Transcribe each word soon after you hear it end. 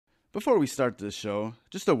Before we start this show,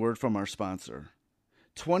 just a word from our sponsor,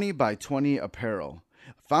 20 by 20 Apparel.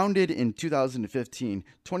 Founded in 2015,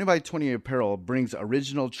 20 by 20 Apparel brings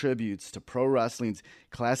original tributes to pro wrestling's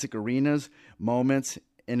classic arenas, moments,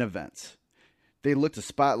 and events. They look to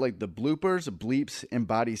spotlight the bloopers, bleeps, and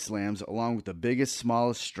body slams along with the biggest,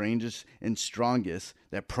 smallest, strangest, and strongest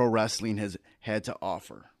that pro wrestling has had to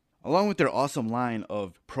offer. Along with their awesome line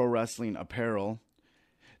of pro wrestling apparel,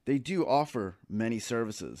 they do offer many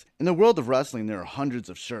services. In the world of wrestling, there are hundreds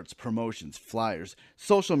of shirts, promotions, flyers,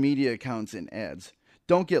 social media accounts, and ads.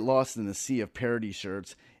 Don't get lost in the sea of parody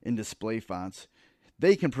shirts and display fonts.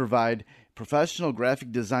 They can provide professional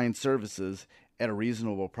graphic design services at a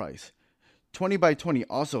reasonable price. 20 by 20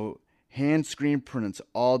 also hand screen prints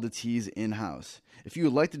all the tees in-house. If you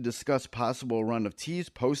would like to discuss possible run of tees,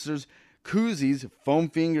 posters, koozies, foam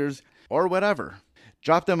fingers, or whatever,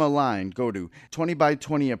 drop them a line. Go to 20 by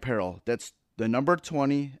 20 Apparel. That's the number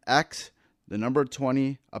 20x, the number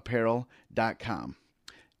 20 apparel.com.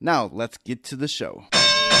 Now, let's get to the show.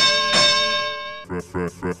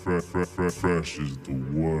 Fresh is the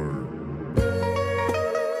word.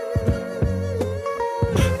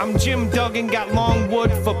 I'm Jim Duggan, got long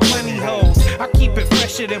wood for plenty hoes. I keep it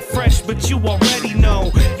fresher than fresh, but you already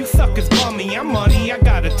know. You suckers bummy, I'm money, I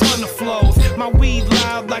got a ton of flows. My weed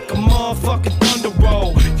loud like a motherfucking thunder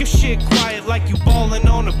roll. Your shit quiet like you ballin'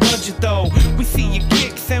 on a budget though. We see your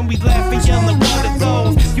kicks and we laugh and yellin' what are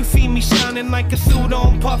those. You see me shining like a suit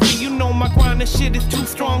on puffy. You know my grind and shit is too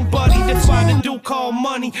strong, buddy. That's why the dude call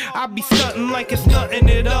money. I be stuntin' like it's nothing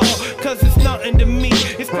at all. Cause it's nothing to me,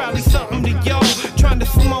 it's probably something to y'all. Trying to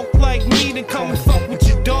smoke like me, then come and fuck with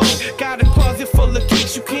your dog. Got a closet full of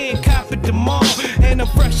kicks, you can't cop it tomorrow. And I'm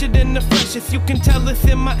fresher than the freshest, you can tell it's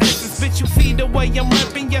in my essence. Bitch, you see the way I'm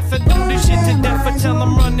rapping, yes I do this shit to death. I tell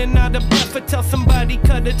I'm running out of breath, I tell somebody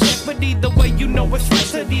cut a check. But either way you know it's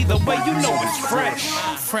fresh, and either way you know it's fresh.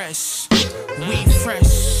 Fresh, we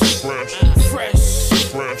fresh, fresh,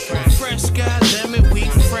 goddammit, we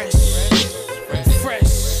fresh.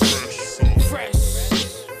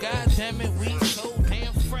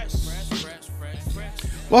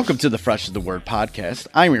 Welcome to the Fresh is the Word podcast.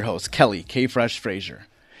 I'm your host, Kelly K. Fresh Frazier.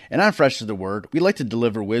 And on Fresh is the Word, we like to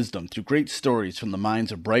deliver wisdom through great stories from the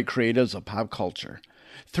minds of bright creatives of pop culture.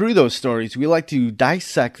 Through those stories, we like to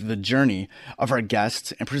dissect the journey of our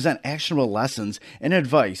guests and present actionable lessons and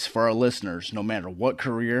advice for our listeners, no matter what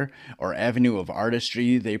career or avenue of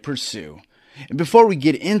artistry they pursue. And before we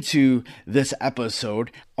get into this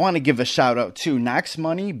episode, I want to give a shout out to Knox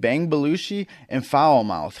Money, Bang Belushi, and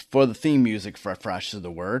Foulmouth for the theme music for Fresh is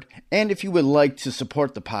the Word. And if you would like to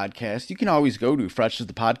support the podcast, you can always go to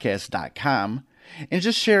freshisthepodcast.com and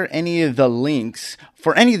just share any of the links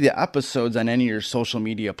for any of the episodes on any of your social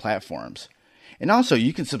media platforms. And also,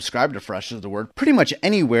 you can subscribe to Fresh is the Word pretty much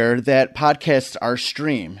anywhere that podcasts are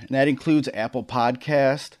streamed. And that includes Apple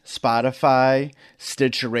Podcast, Spotify,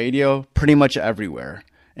 Stitcher Radio, pretty much everywhere.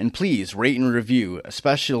 And please rate and review,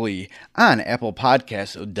 especially on Apple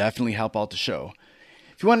Podcasts. It will definitely help out the show.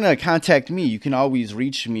 If you want to contact me, you can always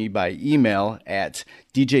reach me by email at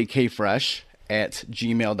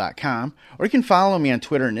djkfresh@gmail.com. Or you can follow me on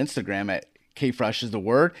Twitter and Instagram at KFresh is the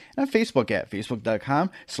Word, and on Facebook at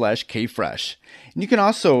facebook.com/KFresh. And you can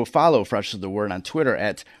also follow Fresh is the Word on Twitter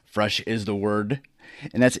at Fresh is the Word,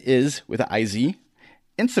 and that's is with an IZ,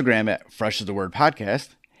 Instagram at Fresh is the Word Podcast,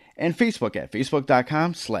 and Facebook at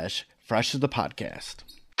facebook.com/Fresh is the Podcast.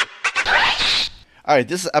 All right,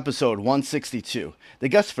 this is episode 162. The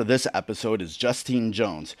guest for this episode is Justine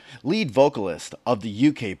Jones, lead vocalist of the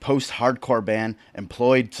UK post-hardcore band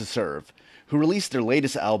Employed to Serve, who released their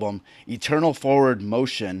latest album, Eternal Forward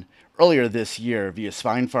Motion, earlier this year via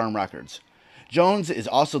Spinefarm Records. Jones is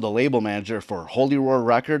also the label manager for Holy Roar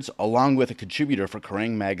Records, along with a contributor for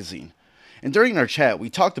Kerrang! Magazine. And during our chat, we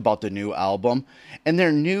talked about the new album and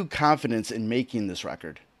their new confidence in making this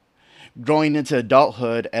record. Growing into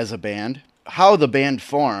adulthood as a band, how the band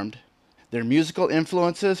formed, their musical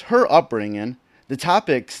influences, her upbringing, the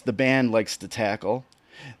topics the band likes to tackle,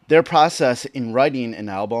 their process in writing an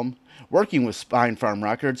album, working with Spinefarm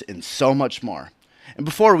Records, and so much more. And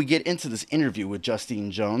before we get into this interview with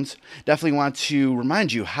Justine Jones, definitely want to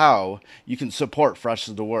remind you how you can support Fresh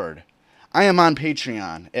is the Word. I am on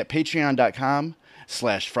Patreon at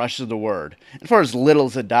patreon.com/Fresh is the Word. And for as little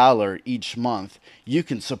as $1 each month, you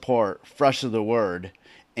can support Fresh is the Word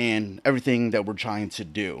and everything that we're trying to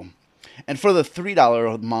do. And for the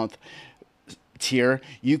 $3 a month tier,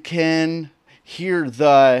 you can hear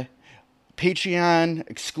the Patreon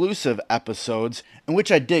exclusive episodes in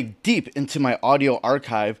which I dig deep into my audio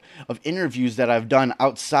archive of interviews that I've done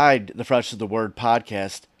outside the Fresh is the Word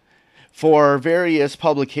podcast for various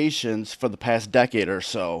publications for the past decade or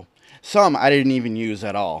so. Some I didn't even use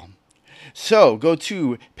at all. So go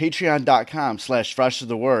to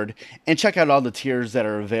patreon.com/freshoftheword and check out all the tiers that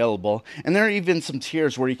are available. And there are even some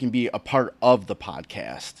tiers where you can be a part of the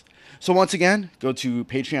podcast. So once again, go to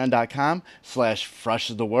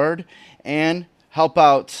patreon.com/freshoftheword and help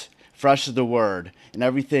out Fresh of the Word and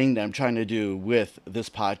everything that I'm trying to do with this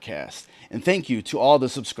podcast. And thank you to all the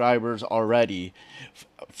subscribers already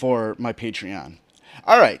for my Patreon.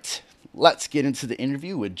 All right, let's get into the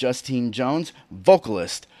interview with Justine Jones,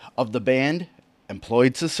 vocalist of the band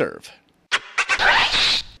Employed to Serve.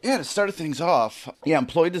 Yeah, to start things off,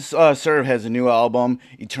 Employed to Serve has a new album,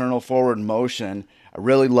 Eternal Forward Motion. I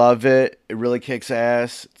really love it. It really kicks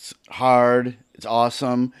ass. It's hard. It's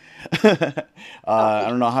awesome. I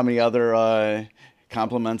don't know how many other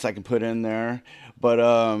compliments I can put in there. But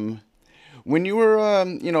when you were,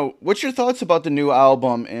 what's your thoughts about the new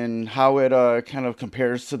album and how it kind of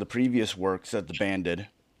compares to the previous works that the band did?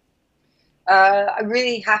 I'm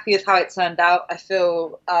really happy with how it turned out. I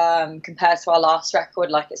feel compared to our last record,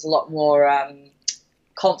 like it's a lot more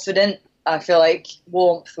confident. I feel like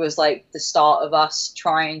Warmth was like the start of us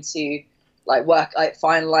trying to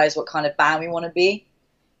finalize what kind of band we want to be.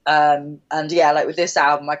 And yeah, like with this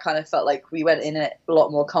album, I kind of felt like we went in it a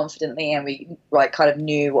lot more confidently, and we kind of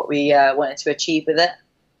knew what we wanted to achieve with it.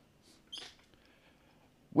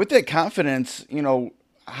 With that confidence,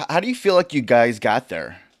 how do you feel like you guys got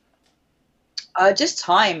there? Just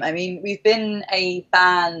time. I mean, we've been a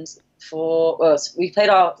band we played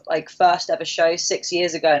our first ever show 6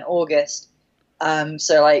 years ago in August. And we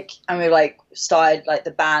started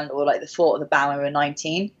the band, or the thought of the band when we were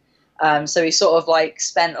 19. So we sort of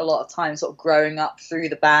spent a lot of time sort of growing up through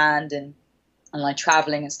the band and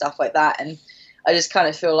traveling and stuff like that. And I just kind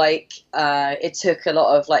of feel like it took a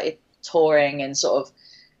lot of touring and sort of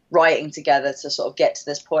writing together to sort of get to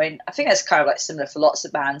this point. I think that's kind of similar for lots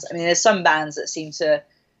of bands. I mean, there's some bands that seem to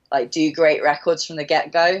do great records from the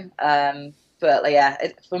get-go. But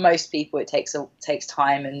for most people, it takes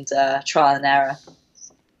time and trial and error.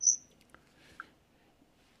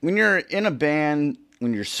 When you're in a band,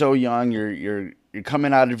 when you're so young, you're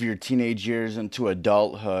coming out of your teenage years into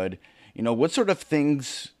adulthood. What sort of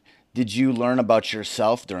things did you learn about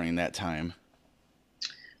yourself during that time?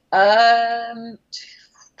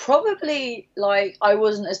 Probably I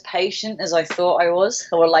wasn't as patient as I thought I was,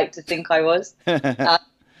 or like to think I was. But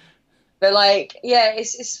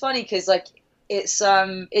it's funny because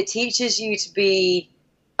it teaches you to be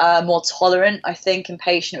more tolerant, I think, and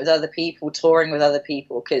patient with other people, touring with other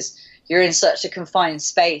people, because you're in such a confined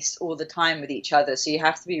space all the time with each other. So you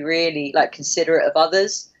have to be really considerate of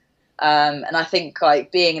others. And I think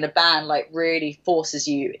being in a band really forces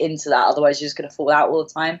you into that. Otherwise, you're just going to fall out all the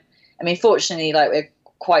time. I mean, fortunately, we're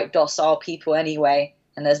quite docile people anyway,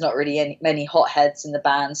 and there's not really many hotheads in the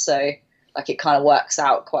band, so it kind of works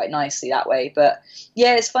out quite nicely that way. But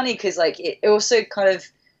yeah, it's funny because it also kind of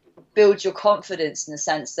builds your confidence in the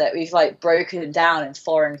sense that we've broken down in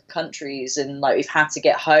foreign countries, and we've had to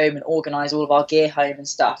get home and organize all of our gear home and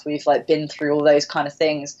stuff. We've been through all those kind of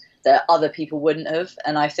things that other people wouldn't have,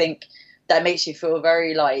 and I think that makes you feel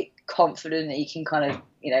very confident that you can kind of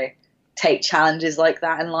take challenges like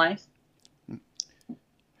that in life.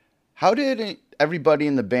 How did everybody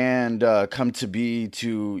in the band come to be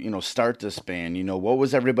to, start this band? What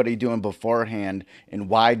was everybody doing beforehand, and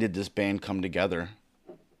why did this band come together?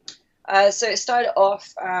 So it started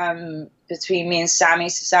off between me and Sammy.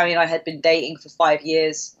 So Sammy and I had been dating for 5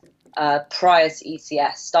 years prior to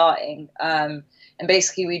ETS starting. And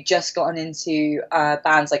basically we'd just gotten into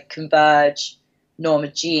bands like Converge, Norma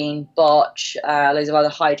Jean, Botch, loads of other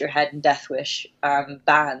Hydra Head and Deathwish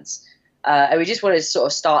bands. And we just wanted to sort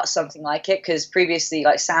of start something like it, because previously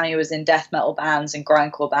Sammy was in death metal bands and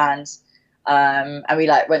grindcore bands, and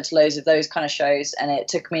we went to loads of those kind of shows, and it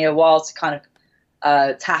took me a while to kind of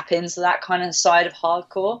tap into that kind of side of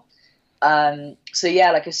hardcore. So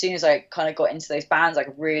yeah, as soon as I kind of got into those bands, I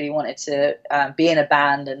really wanted to be in a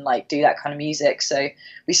band and do that kind of music. So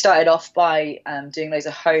we started off by doing loads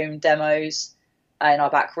of home demos in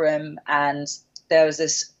our back room, and there was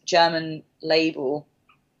this German label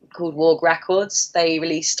called Warg Records. They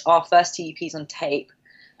released our first two EPs on tape,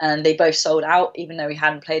 and they both sold out, even though we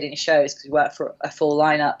hadn't played any shows because we weren't for a full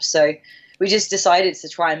lineup. So we just decided to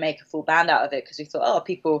try and make a full band out of it, because we thought,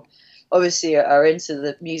 people obviously are into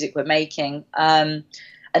the music we're making. And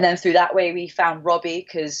then through that way, we found Robbie,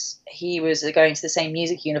 because he was going to the same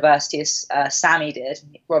music university as Sammy did.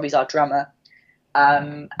 Robbie's our drummer.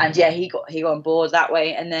 And yeah, he got on board that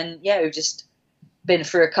way. And then, yeah, we've just been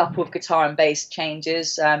through a couple of guitar and bass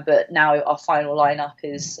changes, but now our final lineup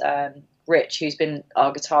is Rich, who's been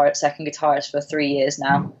our second guitarist for 3 years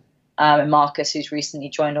now, and Marcus, who's recently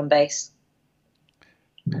joined on bass.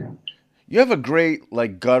 You have a great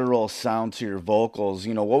like guttural sound to your vocals.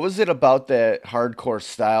 What was it about that hardcore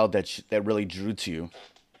style that really drew to you?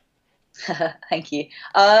 Thank you.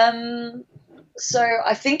 So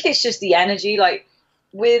I think it's just the energy. Like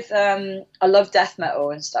with I love death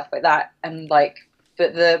metal and stuff like that, and like,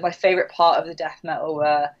 but my favorite part of the death metal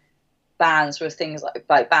bands were things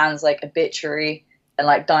like bands like Obituary and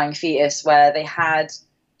like Dying Fetus, where they had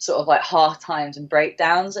sort of like hard times and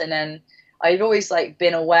breakdowns, and then I'd always like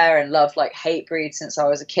been aware and loved like Hatebreed since I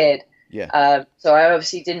was a kid. Yeah. So I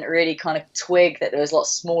obviously didn't really kind of twig that there was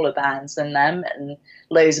lots smaller bands than them and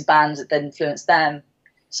loads of bands that influenced them.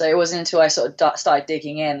 So it wasn't until I sort of started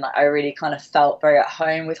digging in that I really kind of felt very at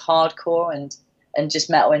home with hardcore and just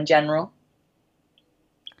metal in general.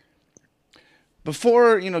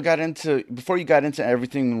 Before you got into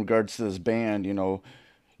everything in regards to this band,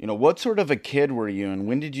 what sort of a kid were you, and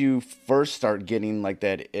when did you first start getting like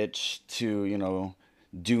that itch to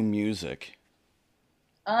do music?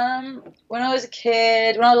 When I was a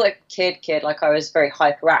kid, when I was like kid, like I was very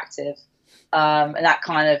hyperactive, and that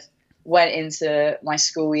kind of went into my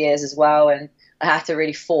school years as well, and I had to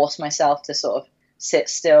really force myself to sort of sit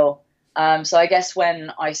still. So I guess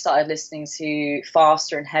when I started listening to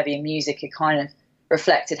faster and heavier music, it kind of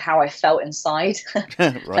reflected how I felt inside.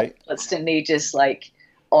 Right. Constantly just like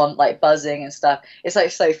on like buzzing and stuff. It's like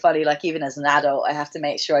so funny. Like even as an adult, I have to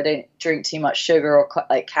make sure I don't drink too much sugar or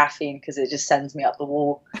like caffeine because it just sends me up the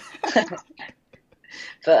wall.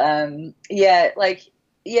 But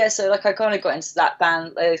so like I kind of got into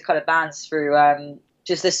those kind of bands through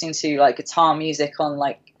just listening to like guitar music on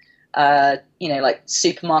like like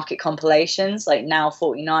supermarket compilations. Like Now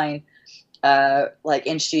 49 like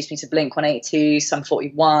introduced me to Blink-182, Sum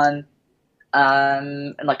 41,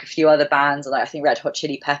 and like a few other bands, like I think Red Hot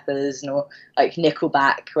Chili Peppers and or like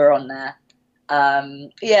Nickelback were on there.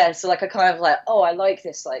 So like I kind of like, oh, I like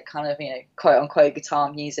this like kind of quote unquote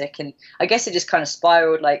guitar music, and I guess it just kind of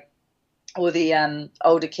spiraled. Like all the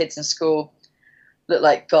older kids in school looked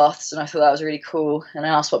like goths, and I thought that was really cool, and I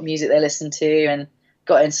asked what music they listened to, and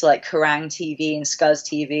got into like Kerrang TV and Scuzz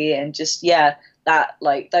TV, and just that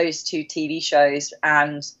like those two TV shows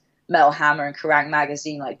and Metal Hammer and Kerrang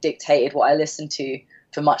magazine like dictated what I listened to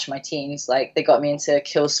for much of my teens. Like they got me into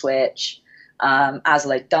Killswitch, As I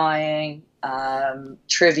Lay Dying,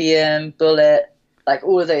 Trivium, Bullet, like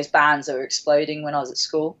all of those bands that were exploding when I was at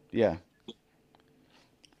school. Yeah.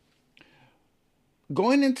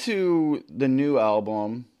 Going into the new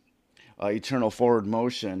album, Eternal Forward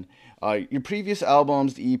Motion, your previous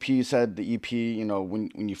albums, the EP, you said the EP, when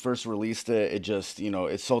you first released it, it just,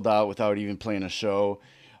 it sold out without even playing a show.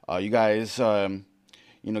 You guys, got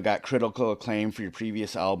critical acclaim for your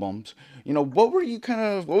previous albums. What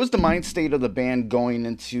was the mind state of the band going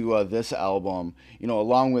into this album,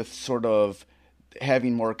 along with sort of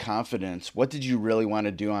having more confidence? What did you really want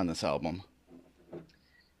to do on this album?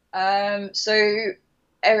 Like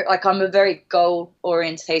I'm a very goal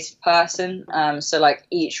orientated person. So like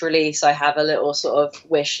each release I have a little sort of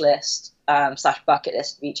wish list / bucket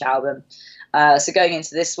list of each album. So going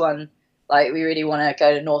into this one, like we really want to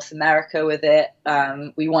go to North America with it.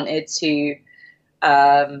 We wanted to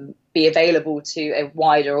be available to a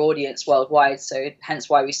wider audience worldwide. So hence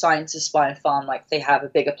why we signed to Spinefarm. Like they have a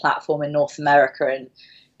bigger platform in North America and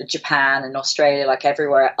Japan and Australia, like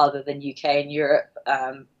everywhere other than UK and Europe.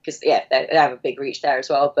 Because they have a big reach there as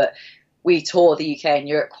well. But we tour the UK and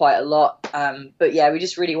Europe quite a lot. But we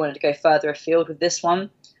just really wanted to go further afield with this one.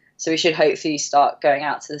 So we should hopefully start going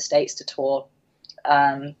out to the States to tour.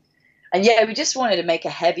 We just wanted to make a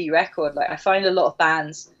heavy record. Like I find a lot of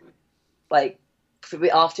bands, like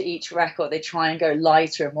after each record, they try and go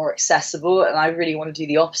lighter and more accessible. And I really want to do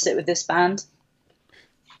the opposite with this band.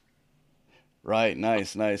 Right.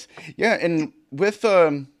 Nice. Yeah. And with,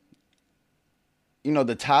 the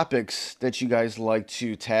topics that you guys like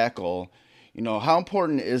to tackle, how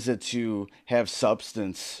important is it to have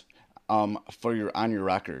substance on your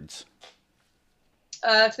records?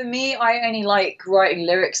 For me, I only like writing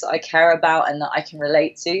lyrics that I care about and that I can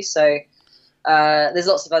relate to. So there's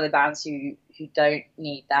lots of other bands who don't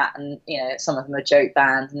need that, and some of them are joke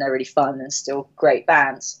bands and they're really fun and still great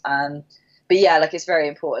bands. But like it's very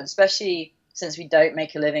important, especially since we don't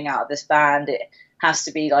make a living out of this band. It has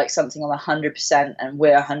to be like something I'm 100% and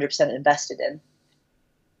we're 100% invested in.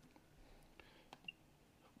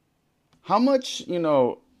 How much,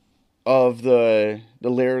 of the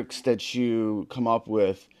lyrics that you come up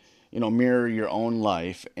with mirror your own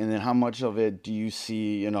life, and then how much of it do you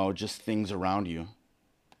see, just things around you?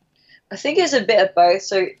 I think it's a bit of both.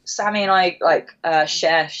 So Sammy and I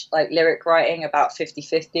share like lyric writing about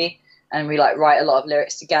 50-50, and we like write a lot of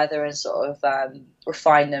lyrics together and sort of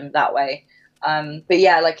refine them that way. But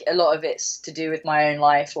yeah, like a lot of it's to do with my own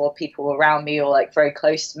life or people around me or like very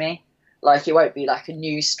close to me. Like it won't be like a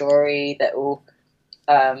news story that will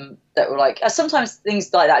like sometimes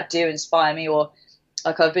things like that do inspire me, or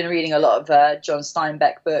like I've been reading a lot of John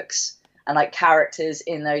Steinbeck books, and like characters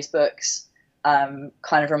in those books kind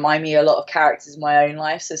of remind me a lot of characters in my own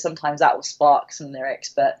life. So sometimes that will spark some lyrics,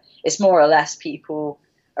 but it's more or less people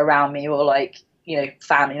around me or like,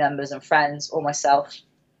 family members and friends or myself.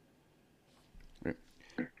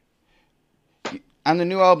 On the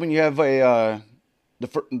new album, you have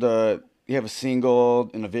you have a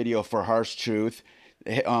single and a video for Harsh Truth.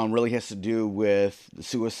 It really has to do with the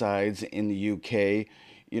suicides in the UK.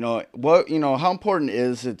 How important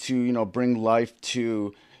is it to, bring life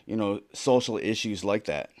to, social issues like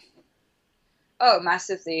that? Oh,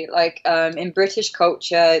 massively. Like, in British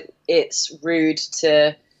culture, it's rude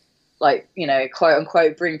to, like, quote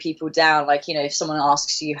unquote, bring people down. Like, if someone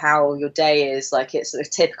asks you how your day is, like, it's a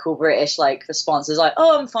typical British, like, response is like,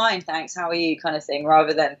 oh, I'm fine, thanks, how are you, kind of thing,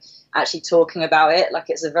 rather than actually talking about it. Like,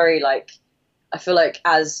 it's a very, like, I feel like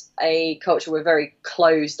as a culture, we're very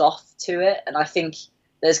closed off to it. And I think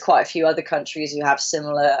there's quite a few other countries who have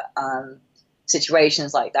similar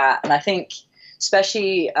situations like that. And I think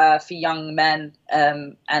especially for young men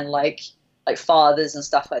and like fathers and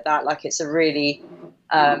stuff like that, like it's a really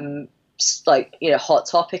hot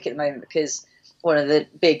topic at the moment, because one of the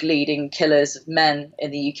big leading killers of men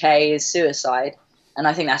in the UK is suicide. And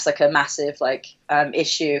I think that's like a massive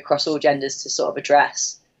issue across all genders to sort of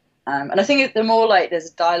address. And I think the more like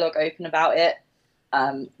there's a dialogue open about it,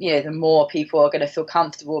 the more people are going to feel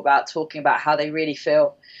comfortable about talking about how they really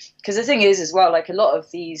feel. Because the thing is as well, like a lot of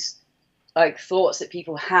these like thoughts that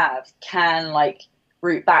people have can like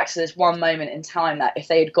root back to this one moment in time that if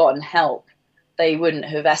they had gotten help, they wouldn't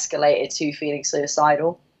have escalated to feeling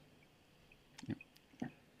suicidal.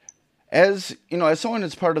 As as someone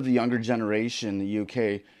that's part of the younger generation in the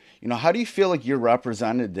UK, how do you feel like you're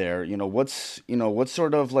represented there? What's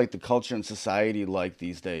sort of like the culture and society like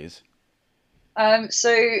these days?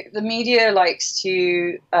 So the media likes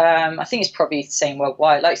to, I think it's probably the same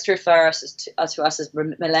worldwide, likes to refer to us as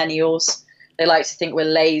millennials. They like to think we're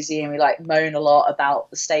lazy and we like moan a lot about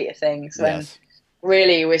the state of things. Yes. When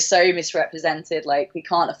really we're so misrepresented. Like we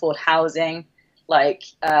can't afford housing. Like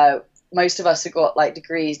most of us have got like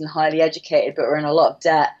degrees and highly educated, but we're in a lot of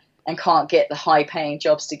debt and can't get the high paying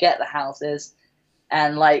jobs to get the houses.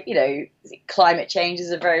 And climate change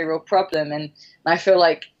is a very real problem. And I feel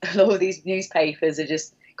like a lot of these newspapers are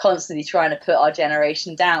just constantly trying to put our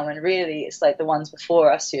generation down, when really it's like the ones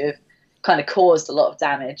before us who have kind of caused a lot of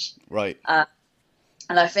damage. Right. And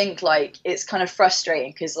I think like it's kind of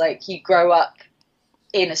frustrating because like you grow up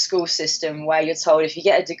in a school system where you're told if you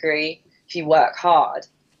get a degree, if you work hard,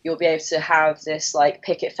 you'll be able to have this like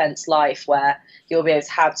picket fence life where you'll be able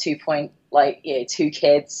to have 2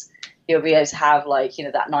 kids. You'll be able to have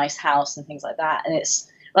that nice house and things like that. And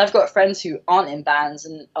I've got friends who aren't in bands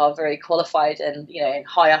and are very qualified and,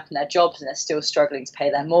 high up in their jobs, and they're still struggling to pay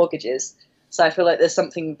their mortgages. So I feel like there's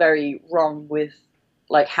something very wrong with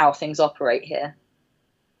like how things operate here.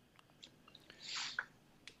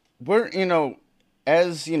 We're,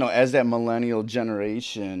 as that millennial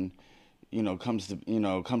generation, comes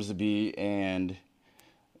to be, and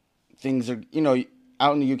things are,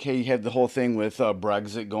 out in the UK, you have the whole thing with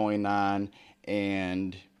Brexit going on,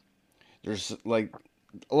 and there's like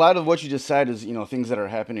a lot of what you just said is things that are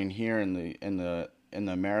happening here in the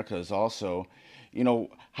Americas also.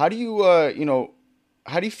 How do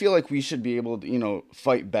you feel like we should be able to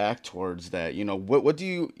fight back towards that? What do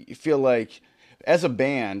you feel like as a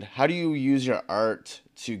band? How do you use your art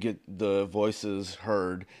to get the voices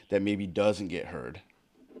heard that maybe doesn't get heard?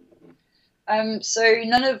 So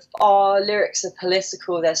none of our lyrics are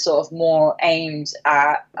political. They're sort of more aimed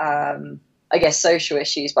at, I guess, social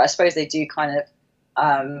issues, but I suppose they do kind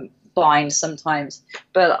of bind sometimes.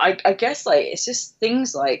 But I guess it's just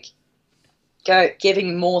things like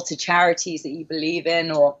giving more to charities that you believe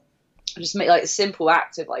in, or just make a simple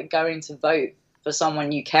act of going to vote for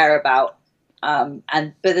someone you care about. But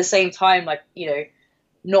at the same time,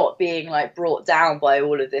 not being brought down by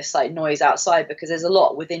all of this noise outside, because there's a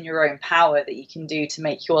lot within your own power that you can do to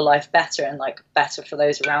make your life better and better for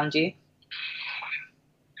those around you.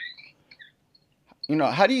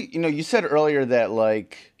 How do you said earlier that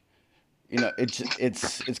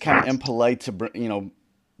it's kind of impolite to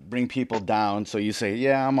bring people down. So you say,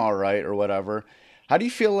 yeah, I'm all right or whatever. How do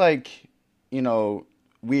you feel like,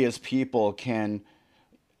 we as people can,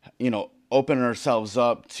 open ourselves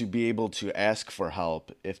up to be able to ask for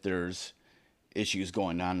help if there's issues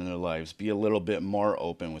going on in their lives, be a little bit more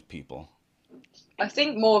open with people? I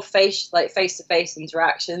think more face-to-face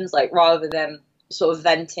interactions, like rather than sort of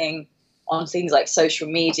venting on things like social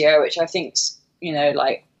media, which I think,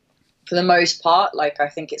 like for the most part, like I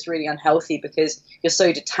think it's really unhealthy because you're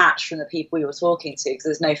so detached from the people you're talking to because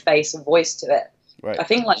there's no face or voice to it. Right. I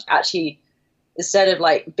think like actually instead of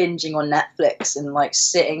like binging on Netflix and like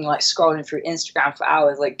sitting like scrolling through Instagram for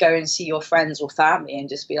hours, like go and see your friends or family and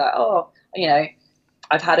just be like, oh,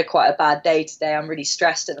 I've had quite a bad day today. I'm really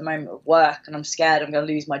stressed at the moment of work and I'm scared I'm going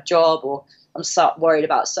to lose my job or I'm worried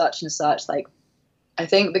about such and such. Like, I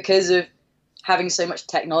think because of having so much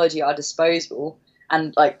technology at our disposal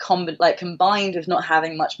and like combined with not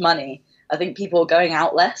having much money, I think people are going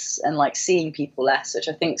out less and like seeing people less, which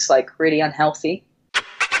I think is like really unhealthy.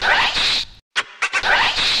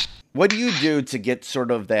 What do you do to get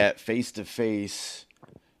sort of that face-to-face,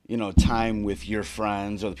 time with your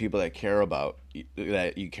friends or the people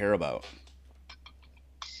that you care about?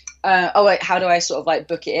 How do I sort of like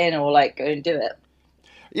book it in or like go and do it?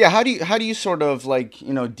 Yeah, how do you sort of like,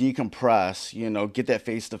 decompress, get that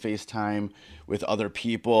face-to-face time with other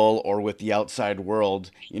people or with the outside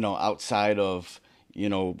world, outside of,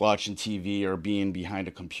 watching TV or being behind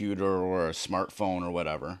a computer or a smartphone or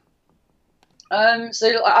whatever? So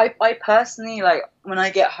I personally, like when I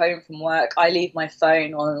get home from work, I leave my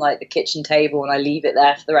phone on like the kitchen table and I leave it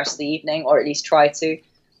there for the rest of the evening, or at least try to.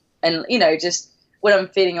 And, just when I'm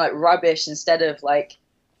feeling like rubbish, instead of like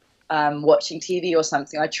watching TV or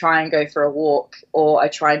something, I try and go for a walk or I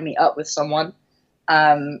try and meet up with someone.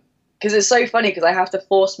 Because it's so funny because I have to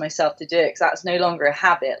force myself to do it because that's no longer a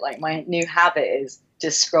habit. Like my new habit is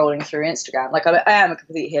just scrolling through Instagram. Like I am a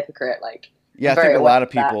complete hypocrite. Like, yeah, I think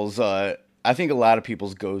a lot of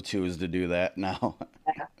people's go-to is to do that now.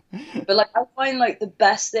 Yeah. But like I find like the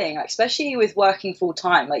best thing, like, especially with working full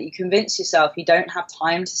time, like you convince yourself you don't have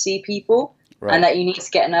time to see people, right, and that you need to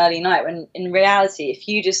get an early night. When in reality, if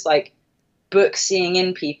you just like book seeing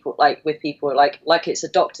in people, like with people, like it's a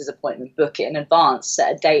doctor's appointment, book it in advance,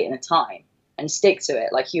 set a date and a time, and stick to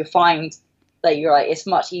it. Like you'll find that you're like it's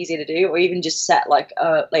much easier to do, or even just set like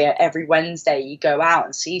every Wednesday you go out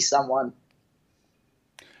and see someone.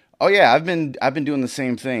 Oh yeah, I've been doing the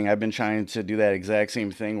same thing. I've been trying to do that exact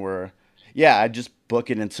same thing where, yeah, I just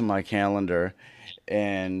book it into my calendar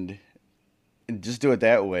and just do it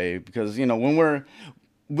that way because when we're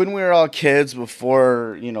all kids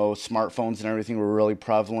before smartphones and everything were really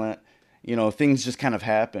prevalent, things just kind of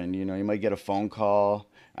happen. You might get a phone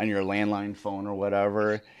call on your landline phone or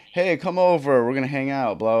whatever. Hey, come over. We're gonna hang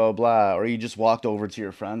out. Blah blah blah. Or you just walked over to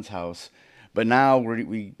your friend's house. But now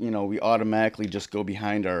we automatically just go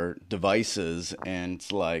behind our devices, and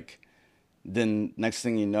it's like, then next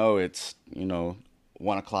thing you know, it's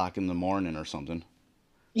 1:00 in the morning or something.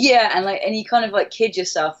 Yeah, and you kind of like kid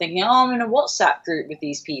yourself thinking, oh, I'm in a WhatsApp group with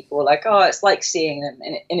these people, like, oh, it's like seeing them,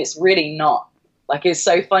 and it's really not. Like it's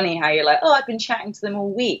so funny how you're like, oh, I've been chatting to them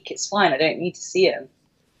all week. It's fine. I don't need to see them.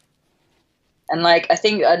 And like I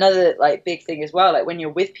think another like big thing as well, like when you're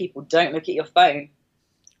with people, don't look at your phone.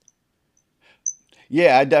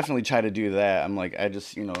 Yeah, I definitely try to do that. I'm like, I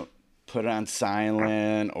just, put it on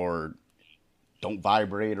silent or don't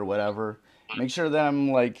vibrate or whatever. Make sure that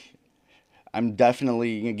I'm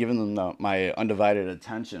definitely giving them my undivided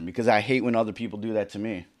attention because I hate when other people do that to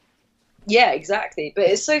me. Yeah, exactly. But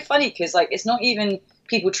it's so funny because like it's not even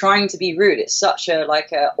people trying to be rude. It's such a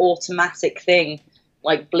automatic thing,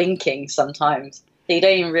 like blinking sometimes that you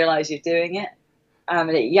don't even realize you're doing it. And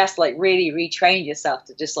you have to like really retrain yourself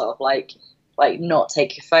to just sort of like not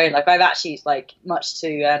take your phone. Like I've actually like much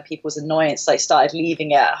to people's annoyance, like started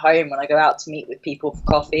leaving it at home when I go out to meet with people for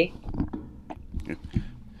coffee.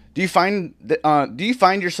 Do you find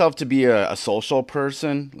yourself to be a social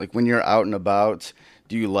person? Like when you're out and about,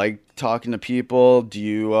 do you like talking to people? Do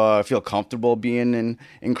you feel comfortable being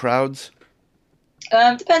in crowds?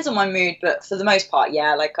 Depends on my mood, but for the most part,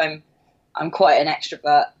 yeah. Like I'm quite an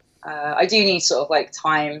extrovert. I do need sort of like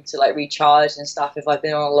time to like recharge and stuff if I've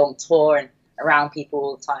been on a long tour and around people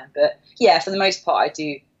all the time. But yeah, for the most part, I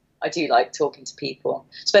do like talking to people,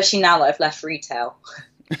 especially now that I've left retail.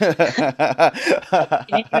 It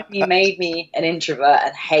made me an introvert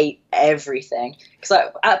and hate everything.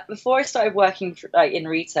 Because before I started working in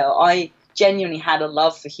retail, I genuinely had a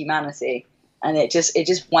love for humanity, and it just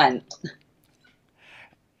went.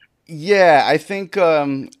 Yeah, I think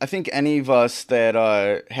any of us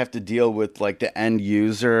that have to deal with like the end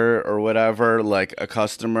user or whatever, like a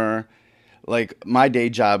customer, like my day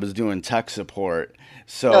job is doing tech support.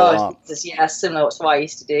 So Oh, Jesus, yeah, similar to what I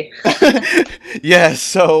used to do. yeah,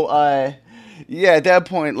 so yeah, at that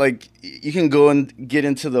point, like you can go and get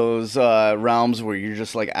into those realms where you're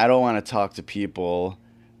just like, I don't want to talk to people,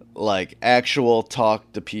 like actual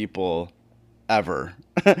talk to people ever.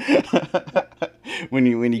 When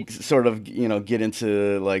you sort of get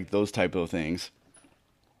into like those type of things.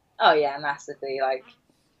 Oh yeah, massively. Like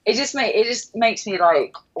it just makes me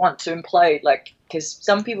like want to implode. Like because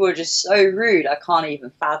some people are just so rude, I can't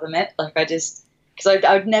even fathom it. Like I just because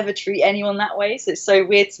I would never treat anyone that way. So it's so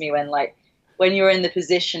weird to me when you're in the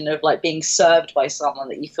position of like being served by someone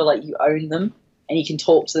that you feel like you own them and you can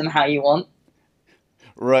talk to them how you want.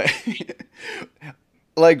 Right.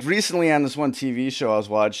 Like recently on this one TV show I was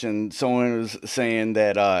watching, someone was saying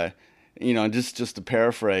that just to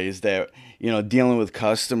paraphrase that, dealing with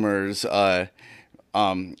customers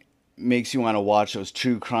makes you want to watch those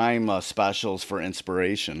true crime specials for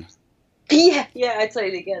inspiration. Yeah, yeah, I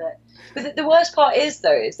totally get it. But the worst part is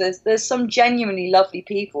though, is there's some genuinely lovely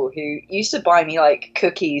people who used to buy me like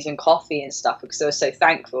cookies and coffee and stuff because they were so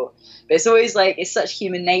thankful. But it's always like it's such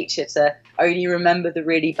human nature to only remember the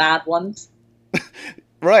really bad ones.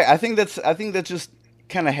 Right. I think that just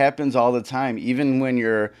kind of happens all the time. Even when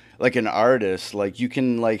you're like an artist, like you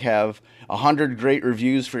can like have 100 great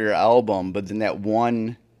reviews for your album, but then that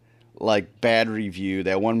one like bad review,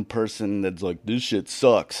 that one person that's like this shit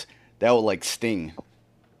sucks, that will like sting.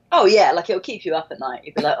 Oh yeah, like it'll keep you up at night.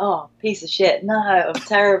 You'd be like, oh, piece of shit. No, I'm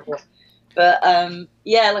terrible. But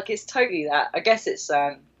yeah, like it's totally that. I guess it's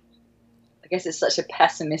such a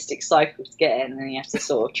pessimistic cycle to get in, and you have to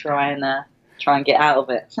sort of try and get out of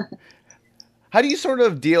it. How do you sort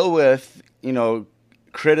of deal with,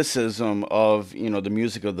 criticism of, the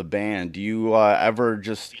music of the band? Do you ever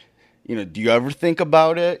just, do you ever think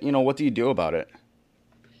about it? What do you do about it?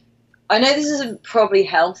 I know this isn't probably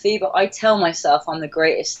healthy, but I tell myself I'm the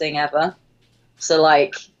greatest thing ever. So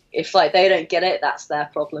like, if like they don't get it, that's their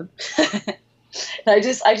problem. I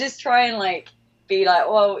just try and like be like,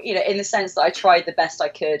 well, in the sense that I tried the best I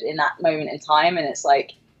could in that moment in time, and it's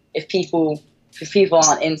like if people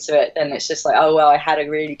aren't into it, then it's just like, oh well, I had a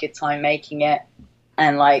really good time making it,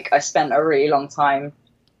 and like I spent a really long time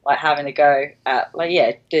like having a go at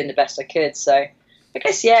like doing the best I could. So I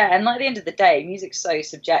guess yeah, and like at the end of the day, music's so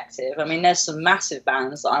subjective. I mean, there's some massive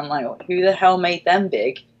bands that I'm like, who the hell made them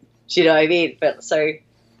big? Do you know what I mean? But so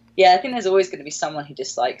yeah, I think there's always going to be someone who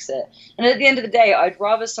dislikes it. And at the end of the day, I'd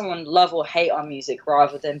rather someone love or hate our music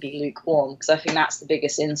rather than be lukewarm, because I think that's the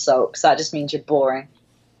biggest insult, because that just means you're boring.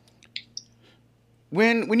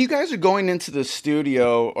 When you guys are going into the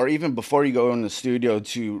studio, or even before you go in the studio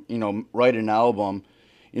to write an album,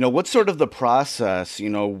 what's sort of the process?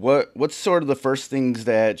 What's sort of the first things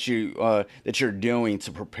that you're doing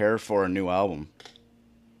to prepare for a new album?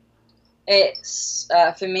 It's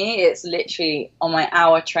for me, it's literally on my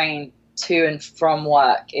hour train to and from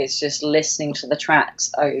work. It's just listening to the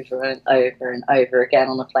tracks over and over and over again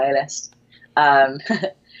on the playlist.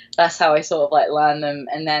 That's how I sort of like learn them,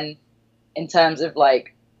 and then in terms of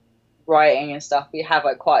like writing and stuff, we have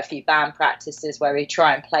like quite a few band practices where we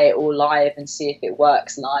try and play it all live and see if it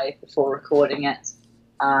works live before recording it.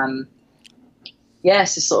 Yeah,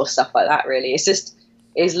 it's just sort of stuff like that really.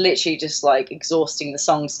 It's literally just like exhausting the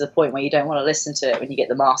songs to the point where you don't want to listen to it when you get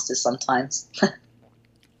the masters sometimes.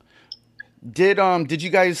 Did you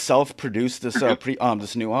guys self-produce this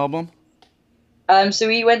this new album? So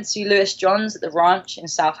we went to Lewis Johns at the Ranch in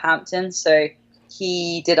Southampton. So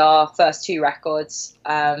he did our first two records,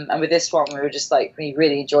 and with this one we were just like, we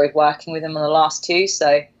really enjoyed working with him on the last two.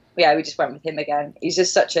 So yeah, we just went with him again. He's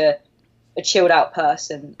just such a chilled out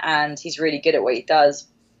person, and he's really good at what he does.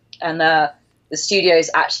 And the studio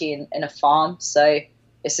is actually in a farm, so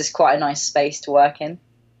it's just quite a nice space to work in.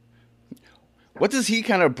 What does he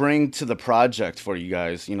kind of bring to the project for you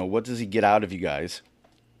guys? What does he get out of you guys?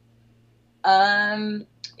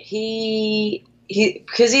 He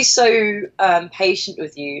because he's so patient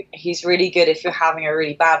with you, he's really good if you're having a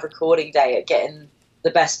really bad recording day at getting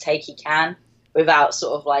the best take he can without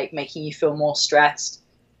sort of like making you feel more stressed.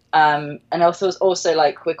 And also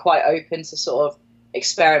like we're quite open to sort of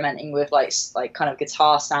experimenting with like kind of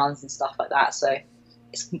guitar sounds and stuff like that. So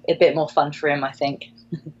it's a bit more fun for him, I think.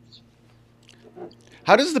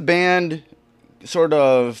 How does the band sort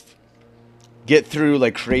of get through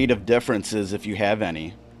like creative differences, if you have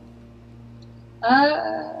any?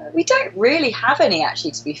 We don't really have any,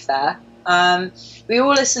 actually, to be fair. We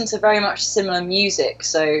all listen to very much similar music,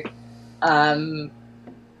 so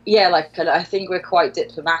yeah, like I think we're quite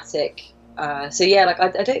diplomatic. So yeah,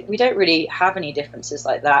 like we don't really have any differences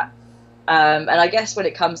like that. And I guess when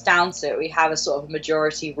it comes down to it, we have a sort of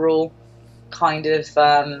majority rule kind of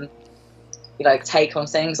like take on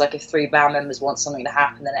things. Like if three band members want something to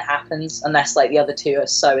happen, then it happens, unless like the other two are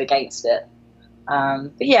so against it.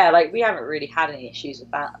 But yeah, like we haven't really had any issues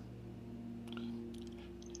with that.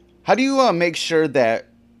 How do you make sure that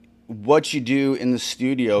what you do in the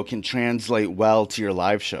studio can translate well to your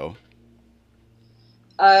live show?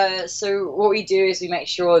 So what we do is we make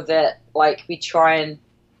sure that like we try and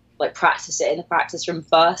like practice it in the practice room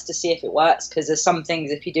first to see if it works, because there's some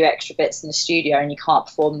things if you do extra bits in the studio and you can't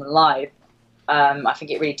perform them live, I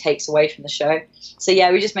think it really takes away from the show. So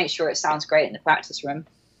yeah, we just make sure it sounds great in the practice room.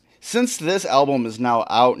 Since this album is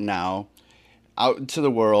out into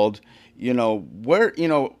the world,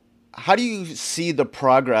 how do you see the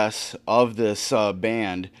progress of this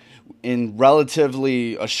band in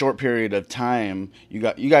relatively a short period of time?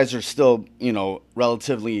 You guys are still,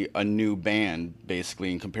 relatively a new band,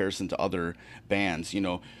 basically, in comparison to other bands.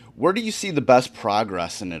 Where do you see the best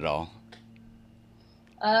progress in it all?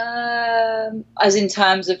 As in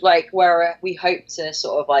terms of like where we hope to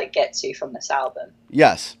sort of like get to from this album?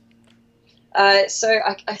 Yes. So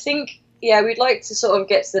I think, yeah, we'd like to sort of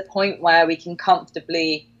get to the point where we can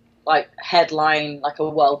comfortably like headline like a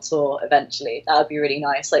world tour eventually. That would be really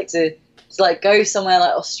nice. Like to like go somewhere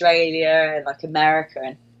like Australia and like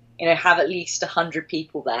America and have at least 100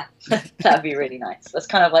 people there. That'd be really nice. That's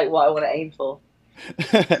kind of like what I want to aim for.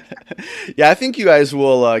 Yeah, I think you guys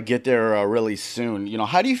will get there really soon.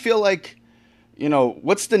 How do you feel like,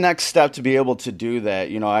 what's the next step to be able to do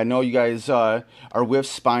that? I know you guys are with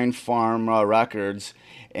Spinefarm Records,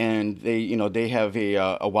 and they have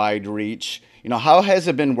a wide reach. How has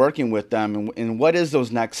it been working with them, and what is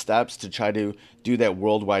those next steps to try to do that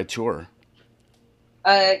worldwide tour?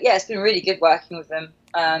 Yeah, it's been really good working with them.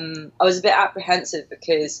 I was a bit apprehensive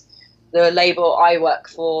because the label I work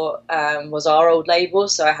for was our old label,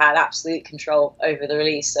 so I had absolute control over the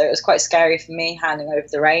release. So it was quite scary for me handing over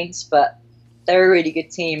the reins, but they're a really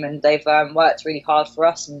good team and they've worked really hard for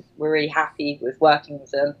us, and we're really happy with working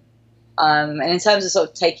with them. And in terms of sort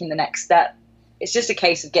of taking the next step, it's just a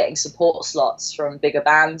case of getting support slots from bigger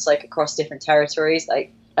bands like across different territories.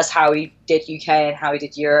 Like that's how we did UK and how we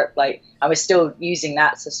did Europe. Like, and we're still using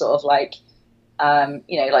that to sort of like,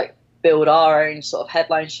 like build our own sort of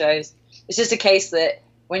headline shows. It's just a case that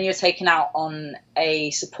when you're taken out on a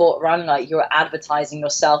support run, like you're advertising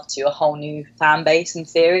yourself to a whole new fan base in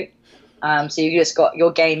theory. So you just got,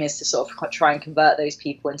 your game is to sort of try and convert those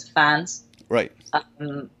people into fans. Right.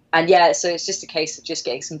 And yeah, so it's just a case of just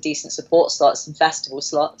getting some decent support slots and festival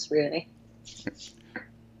slots, really.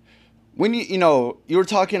 When you were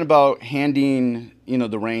talking about handing,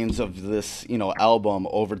 the reins of this, album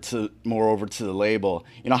over to the label,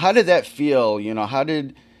 how did that feel? How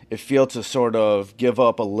did it feel to sort of give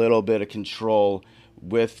up a little bit of control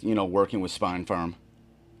with, working with Spinefarm?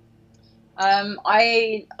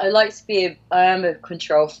 I like to be I am a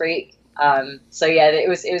control freak. So yeah, it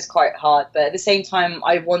was quite hard, but at the same time,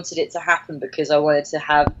 I wanted it to happen because I wanted to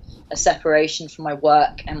have a separation from my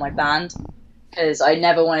work and my band, because I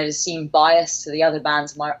never wanted to seem biased to the other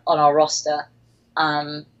bands on our roster.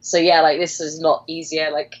 So yeah, like this is a lot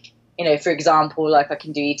easier. Like, for example, like I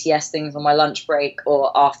can do ETS things on my lunch break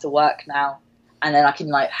or after work now, and then I can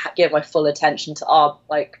like give my full attention to our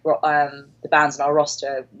the bands on our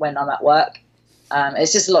roster when I'm at work.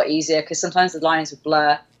 It's just a lot easier because sometimes the lines would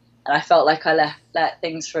blur. And I felt like I let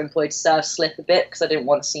things for Employed to Serve slip a bit because I didn't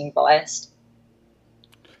want to seem biased.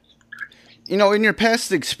 In your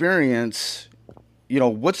past experience,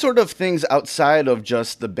 what sort of things outside of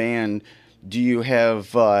just the band do you have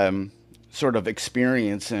sort of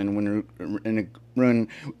experience in when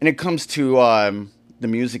it comes to the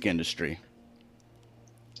music industry?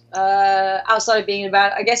 Outside of being in a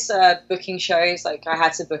band, I guess booking shows. Like I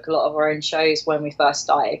had to book a lot of our own shows when we first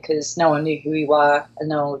started because no one knew who we were and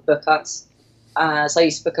no one would book us. So I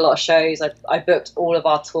used to book a lot of shows. I booked all of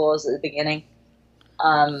our tours at the beginning.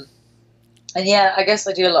 And yeah, I guess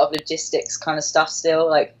I do a lot of logistics kind of stuff still,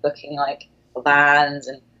 like booking like bands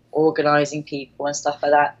and organising people and stuff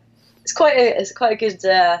like that. It's quite a good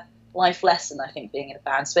life lesson, I think, being in a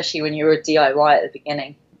band, especially when you're a DIY at the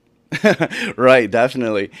beginning. Right,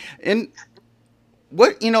 definitely. And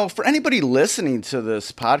what, for anybody listening to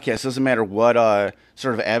this podcast, doesn't matter what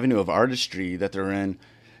sort of avenue of artistry that they're in,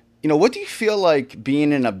 what do you feel like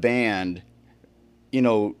being in a band,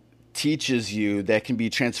 teaches you that can be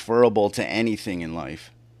transferable to anything in life?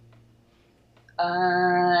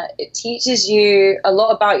 It teaches you a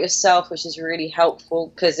lot about yourself, which is really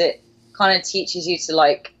helpful because it kind of teaches you to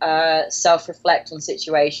like self-reflect on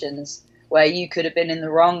situations where you could have been in the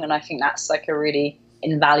wrong, and I think that's like a really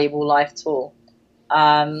invaluable life tool.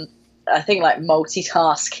 I think like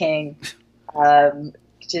multitasking,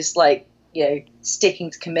 just like, you know,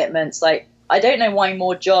 sticking to commitments. Like, I don't know why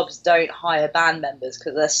more jobs don't hire band members,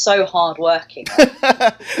 because they're so hardworking.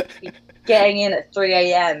 Like, getting in at 3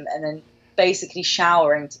 a.m. and then basically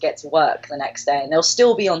showering to get to work the next day, and they'll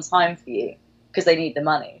still be on time for you because they need the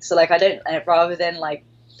money. So like, I don't, rather than like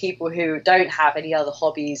people who don't have any other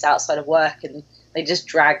hobbies outside of work and they just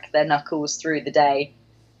drag their knuckles through the day.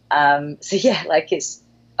 So yeah, like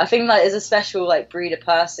I think like there's a special like breed of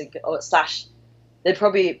person, or slash, they're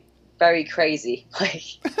probably very crazy. Like,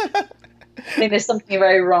 I think there's something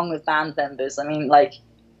very wrong with band members. I mean, like,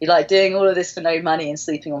 you're like doing all of this for no money and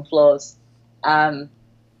sleeping on floors.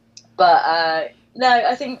 No,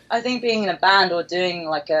 I think being in a band or doing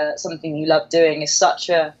like something you love doing is such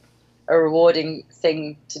a rewarding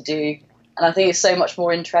thing to do, and I think it's so much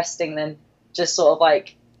more interesting than just sort of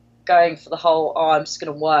like going for the whole, oh, I'm just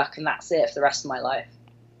going to work and that's it for the rest of my life.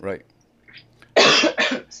 Right.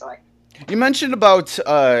 Sorry. You mentioned about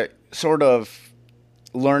sort of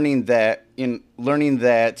learning that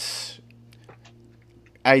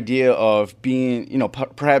idea of being, you know,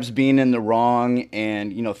 perhaps being in the wrong,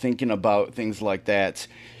 and, you know, thinking about things like that.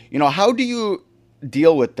 You know, how do you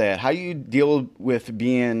deal with that? How do you deal with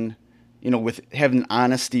being, you know, with having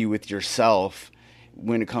honesty with yourself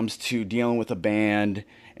when it comes to dealing with a band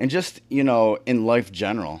and just, you know, in life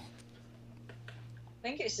general? I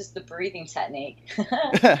think it's just the breathing technique.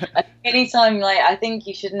 Anytime, like, I think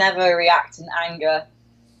you should never react in anger,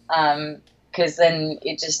 because then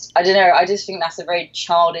it just, I don't know, I just think that's a very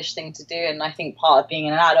childish thing to do, and I think part of being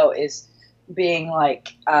an adult is being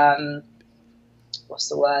like, what's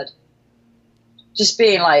the word? Just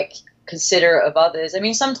being like considerate of others. I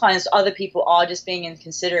mean, sometimes other people are just being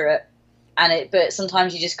inconsiderate, but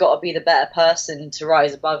sometimes you just got to be the better person to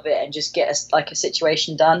rise above it and just get a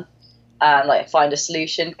situation done, like find a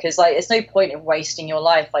solution. Because like, there's no point in wasting your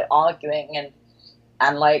life like arguing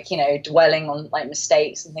and like, you know, dwelling on like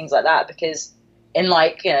mistakes and things like that, because in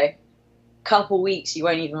like, you know, couple weeks you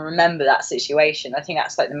won't even remember that situation. I think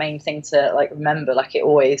that's like the main thing to like remember. Like,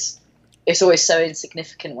 it's always so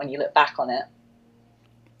insignificant when you look back on it.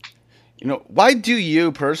 You know, why do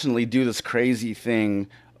you personally do this crazy thing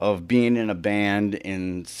of being in a band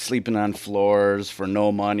and sleeping on floors for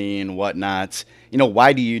no money and whatnot? You know,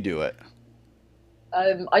 why do you do it?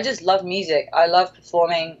 I just love music. I love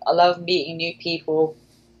performing. I love meeting new people.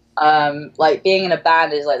 Like, being in a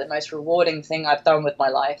band is like the most rewarding thing I've done with my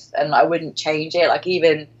life, and I wouldn't change it. Like,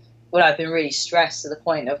 even when I've been really stressed to the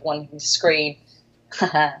point of wanting to scream,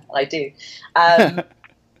 I do. I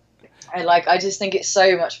just think it's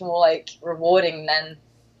so much more like rewarding than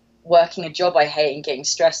working a job I hate and getting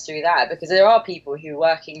stressed through that, because there are people who are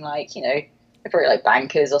working like, you know, they're probably like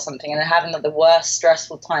bankers or something, and they're having like the worst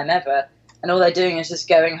stressful time ever, and all they're doing is just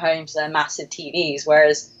going home to their massive TVs,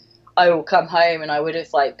 whereas I will come home and I would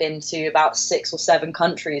have like been to about 6 or 7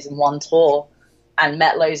 countries in one tour and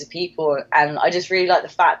met loads of people, and I just really like the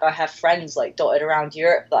fact that I have friends like dotted around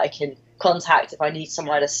Europe that I can contact if I need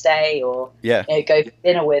somewhere to stay, or yeah, you know, go for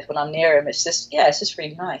dinner with when I'm near them. It's just, yeah, it's just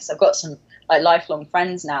really nice. I've got some like lifelong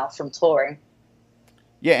friends now from touring.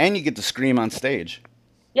 Yeah, and you get to scream on stage.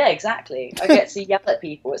 Yeah, exactly. I get to yell at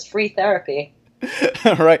people. It's free therapy.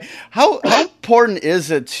 Right. How important is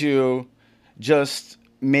it to just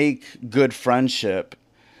make good friendships,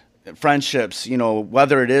 you know,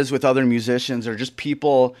 whether it is with other musicians or just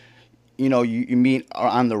people, you know, you meet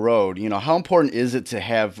on the road? You know, how important is it to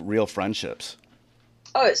have real friendships?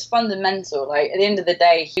 Oh, it's fundamental. Like, at the end of the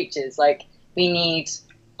day, teachers, like, we need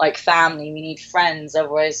like family, we need friends.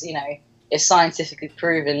 Otherwise, you know, it's scientifically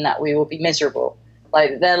proven that we will be miserable.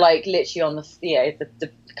 Like, they're like literally on the, you know, the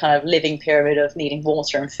kind of living pyramid of needing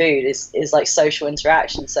water and food is like social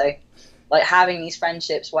interaction. So like, having these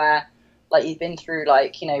friendships where like you've been through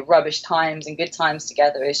like, you know, rubbish times and good times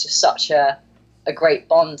together is just such a great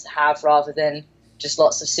bond to have, rather than just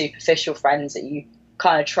lots of superficial friends that you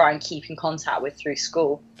kind of try and keep in contact with through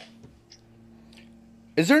school.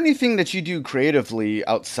 Is there anything that you do creatively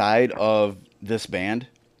outside of this band?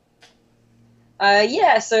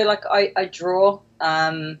 Yeah, so like I draw,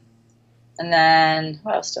 and then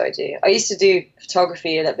what else do I do? I used to do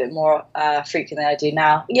photography a little bit more frequently than I do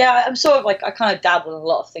now. Yeah, I'm sort of like, I kind of dabble in a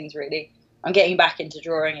lot of things really. I'm getting back into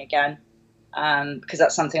drawing again, because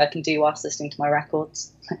that's something I can do whilst listening to my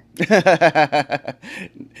records.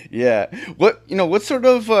 Yeah. What sort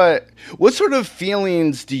of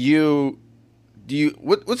feelings do Do you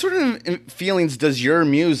what sort of feelings does your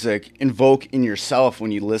music invoke in yourself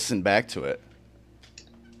when you listen back to it?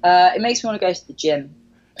 It makes me want to go to the gym.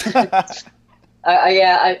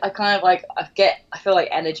 I kind of like I feel like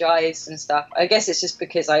energized and stuff. I guess it's just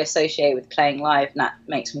because I associate with playing live, and that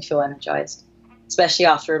makes me feel energized, especially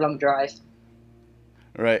after a long drive.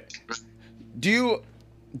 Right. Do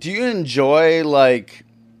you enjoy like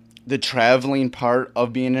the traveling part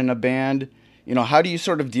of being in a band? You know, how do you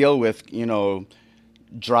sort of deal with, you know,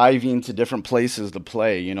 driving to different places to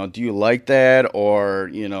play? You know, do you like that, or,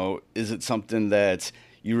 you know, is it something that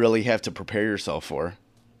you really have to prepare yourself for?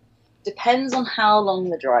 Depends on how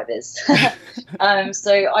long the drive is.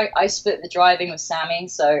 So I split the driving with Sammy,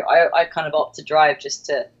 so I kind of opt to drive just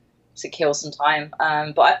to kill some time.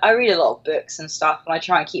 But I read a lot of books and stuff, and I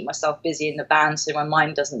try and keep myself busy in the band so my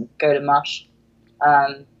mind doesn't go to mush.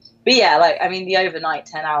 But yeah, like, I mean, the overnight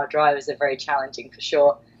 10-hour drivers are very challenging for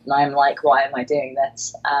sure, and I'm like, why am I doing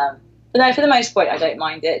this? But no, for the most part, I don't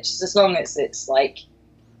mind it, just as long as it's like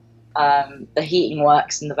the heating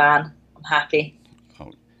works in the van, I'm happy.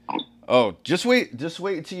 Oh, just wait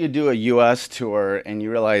till you do a US tour and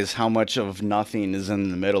you realize how much of nothing is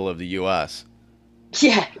in the middle of the US.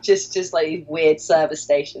 Yeah, just like these weird service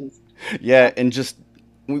stations. Yeah, and just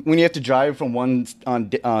when you have to drive from one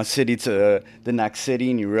city to the next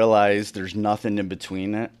city and you realize there's nothing in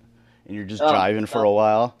between it, and you're just driving for a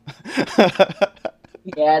while.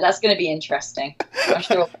 Yeah, that's going to be interesting. I'm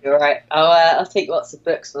sure I'll be all right. I'll take lots of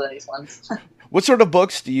books for those ones. What sort of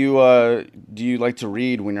books do you like to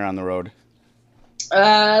read when you're on the road?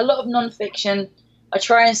 A lot of nonfiction. I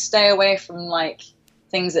try and stay away from like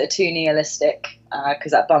things that are too nihilistic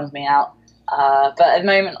because that bums me out. But at the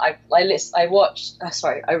moment, I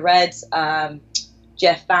read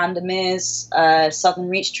Jeff Vandermeer's Southern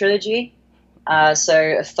Reach trilogy.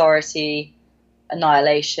 So Authority,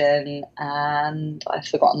 Annihilation, and I've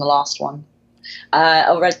forgotten the last one.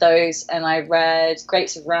 I read those, and I read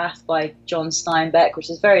Grapes of Wrath by John Steinbeck, which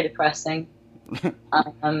is very depressing.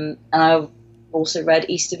 And I also read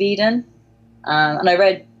East of Eden, and I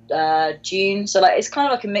read Dune. So like, it's kind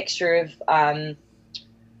of like a mixture of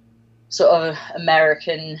sort of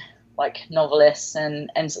American like novelists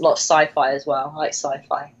and a lot of sci-fi as well. I like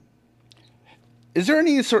sci-fi. Is there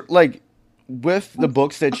any sort like with the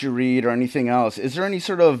books that you read or anything else? Is there any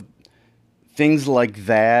sort of things like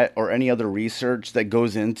that or any other research that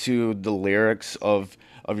goes into the lyrics of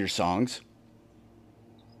your songs?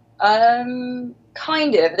 Kind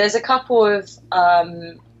of. There's a couple of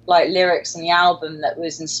like lyrics in the album that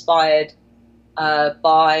was inspired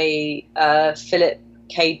by Philip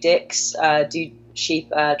K. Dick's "Do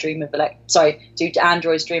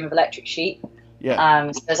Androids Dream of Electric Sheep?"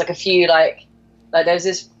 Yeah. So there's like a few like there's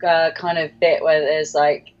this kind of bit where there's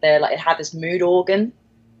like it had this mood organ.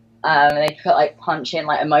 And they put like punch in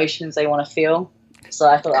like emotions they want to feel. So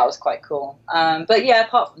I thought that was quite cool. But yeah,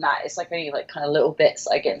 apart from that, it's like only like kind of little bits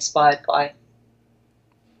that I get inspired by.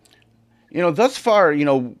 You know, thus far, you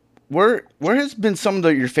know, where has been some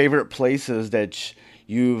of your favorite places that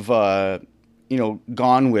you've you know,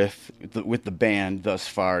 gone with the band thus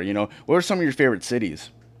far? You know, what are some of your favorite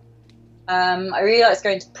cities? I really like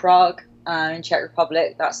going to Prague in Czech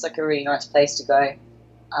Republic. That's like a really nice place to go.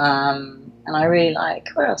 And I really like,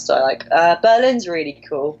 where else do I like? Berlin's really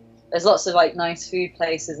cool. There's lots of like nice food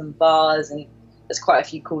places and bars, and there's quite a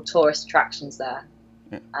few cool tourist attractions there.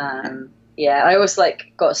 Yeah, I always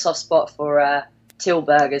like got a soft spot for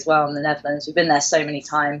Tilburg as well in the Netherlands. We've been there so many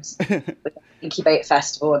times with the Incubate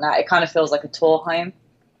Festival and that. It kind of feels like a tour home.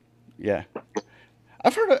 Yeah,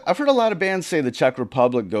 I've heard a lot of bands say the Czech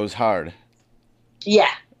Republic goes hard. Yeah,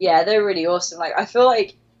 they're really awesome. Like, I feel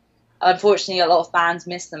like unfortunately a lot of bands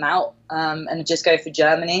miss them out and just go for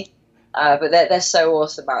Germany. But they're so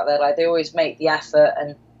awesome out there. Like, they always make the effort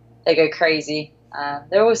and they go crazy.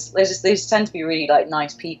 They just tend to be really like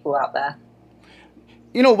nice people out there.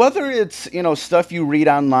 You know, whether it's, you know, stuff you read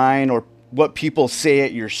online or what people say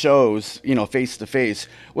at your shows, you know, face to face,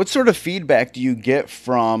 what sort of feedback do you get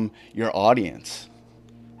from your audience?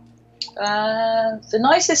 The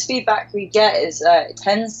nicest feedback we get is it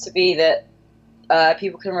tends to be that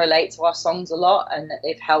people can relate to our songs a lot and that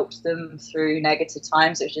they've helped them through negative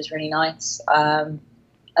times, which is really nice. And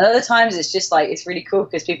other times it's just like, it's really cool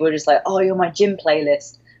because people are just like, oh, you're my gym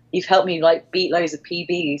playlist. You've helped me like beat loads of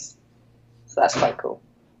PBs. So that's quite cool.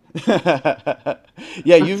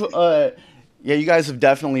 Yeah, you guys have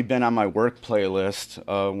definitely been on my work playlist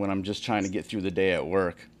when I'm just trying to get through the day at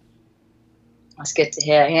work. That's good to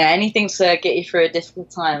hear. Yeah, anything to get you through a difficult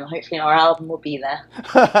time. Hopefully our album will be there.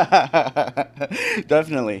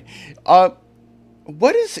 Definitely.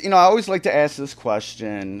 What is, I always like to ask this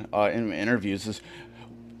question in interviews is,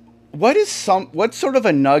 what's sort of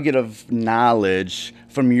a nugget of knowledge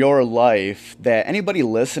from your life that anybody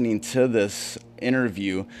listening to this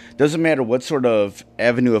interview, doesn't matter what sort of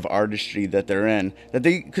avenue of artistry that they're in, that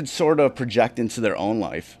they could sort of project into their own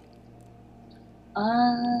life?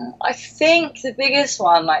 I think the biggest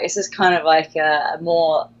one, like this is kind of like a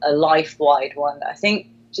life-wide one. I think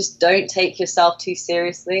just don't take yourself too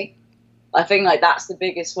seriously. I think like that's the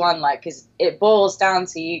biggest one, like, because it boils down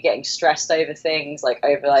to you getting stressed over things, like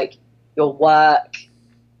over like your work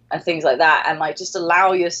and things like that, and like just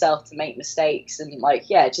allow yourself to make mistakes, and like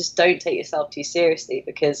just don't take yourself too seriously,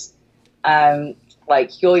 because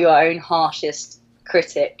like you're your own harshest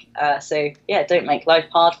critic. So don't make life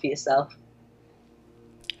hard for yourself.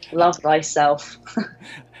 Love thyself.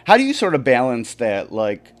 How do you sort of balance that,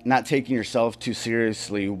 like not taking yourself too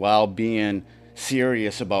seriously while being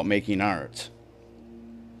serious about making art?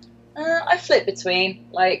 I flip between.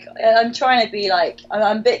 Like I'm trying to be like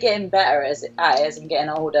I'm a bit getting better at it as I'm getting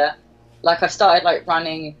older. Like I've started like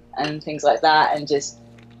running and things like that, and just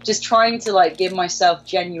trying to like give myself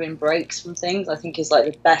genuine breaks from things. I think is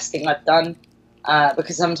like the best thing I've done,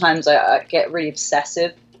 because sometimes I get really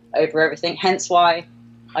obsessive over everything. Hence why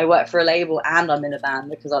I work for a label and I'm in a band,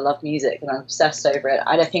 because I love music and I'm obsessed over it.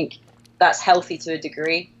 I don't think that's healthy to a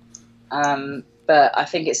degree. But I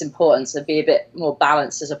think it's important to be a bit more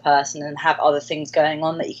balanced as a person and have other things going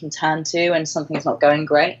on that you can turn to when something's not going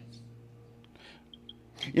great.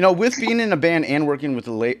 With being in a band and working with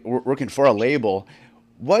working for a label,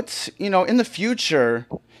 what's, in the future,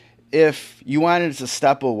 if you wanted to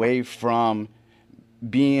step away from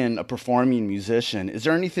being a performing musician, is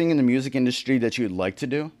there anything in the music industry that you'd like to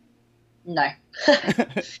do? No.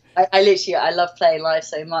 I love playing live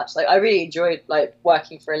so much. Like I really enjoyed like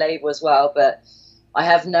working for a label as well, but I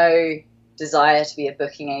have no desire to be a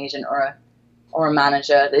booking agent or a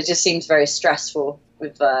manager. It just seems very stressful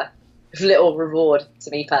with little reward to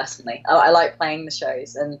me personally. I like playing the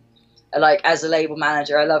shows, and like as a label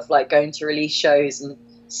manager, I love like going to release shows and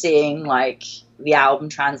seeing like the album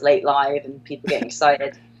translate live and people getting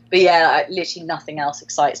excited. But literally nothing else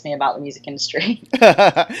excites me about the music industry.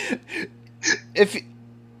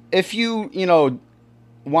 If you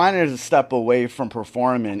wanted to step away from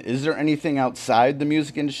performing, is there anything outside the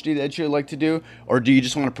music industry that you'd like to do, or do you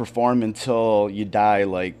just want to perform until you die,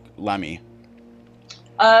 like Lemmy?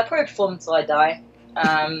 Probably perform until I die.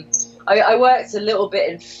 I worked a little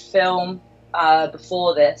bit in film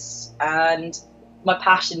before this, and my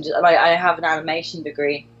passion, like I have an animation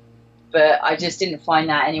degree, but I just didn't find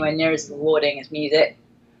that anywhere near as rewarding as music.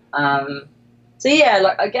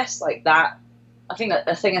 Like I guess like that. I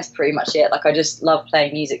think that's pretty much it. Like I just love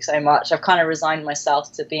playing music so much. I've kind of resigned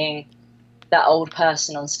myself to being that old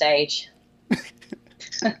person on stage.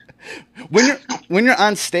 When you're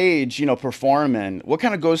on stage, performing, what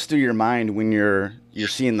kind of goes through your mind when you're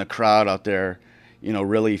seeing the crowd out there,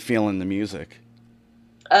 really feeling the music?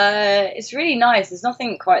 It's really nice. There's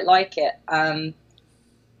nothing quite like it.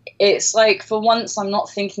 It's like for once I'm not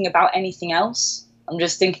thinking about anything else. I'm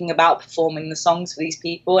just thinking about performing the songs for these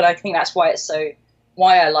people, and I think that's why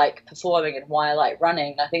why I like performing and why I like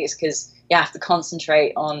running. I think it's because you have to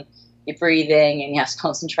concentrate on your breathing and you have to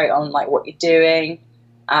concentrate on like what you're doing,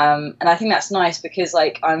 and I think that's nice because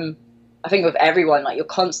like I think with everyone, like you're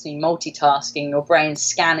constantly multitasking, your brain's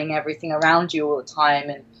scanning everything around you all the time,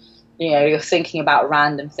 and you're thinking about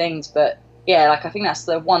random things. But like I think that's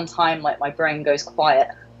the one time like my brain goes quiet.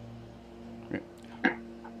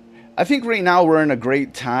 I think right now we're in a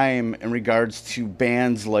great time in regards to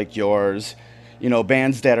bands like yours,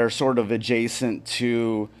 bands that are sort of adjacent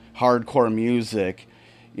to hardcore music.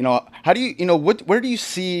 How do you, where do you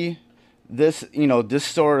see this, this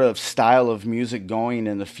sort of style of music going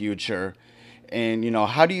in the future? And,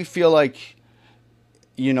 how do you feel like,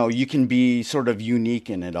 you can be sort of unique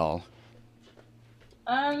in it all?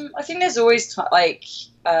 I think there's always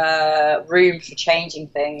room for changing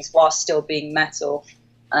things while still being metal.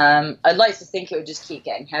 I'd like to think it would just keep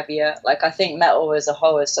getting heavier. Like I think metal as a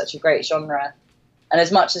whole is such a great genre, and as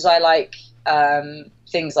much as I like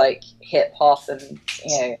things like hip hop and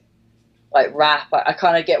like rap, I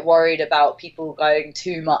kind of get worried about people going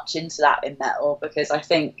too much into that in metal, because I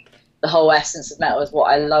think the whole essence of metal is what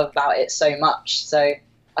I love about it so much. So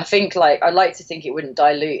I think like I'd like to think it wouldn't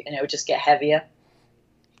dilute and it would just get heavier.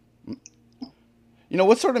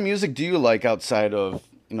 What sort of music do you like outside of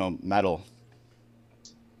metal?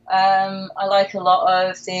 I like a lot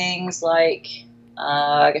of things like,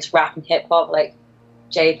 I guess, rap and hip hop, like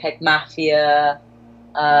JPEG Mafia,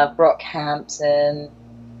 Brockhampton,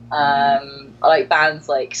 I like bands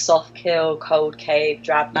like Soft Kill, Cold Cave,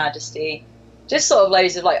 Drab Majesty, just sort of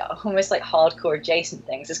loads of like almost like hardcore adjacent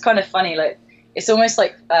things. It's kind of funny, like it's almost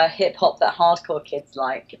like hip hop that hardcore kids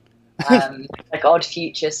like Odd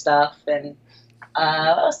Future stuff. And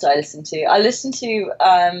what else do I listen to? I listen to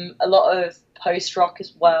a lot of post rock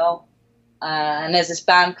as well. And there's this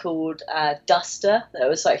band called Duster that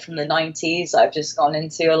was like from the 90s that I've just gone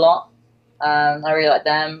into a lot. I really like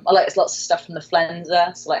them. I like lots of stuff from the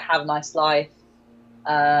Flenser, so like Have a Nice Life,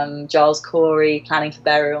 Giles Corey, Planning for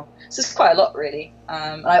Burial. So it's quite a lot, really.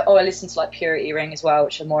 I listen to like Purity Ring as well,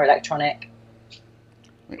 which are more electronic.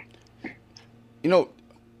 You know,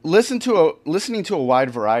 listening to a wide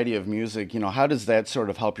variety of music, you know, how does that sort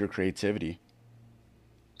of help your creativity?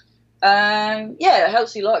 Yeah, it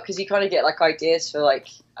helps you a lot because you kind of get like ideas for like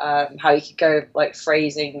how you could go like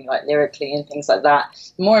phrasing like lyrically and things like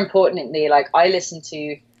that. More importantly, like I listen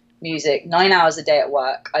to music 9 hours a day at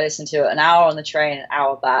work. I listen to it an hour on the train, an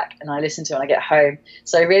hour back, and I listen to it when I get home.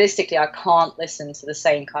 So realistically, I can't listen to the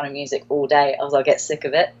same kind of music all day, else I'll get sick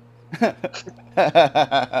of it.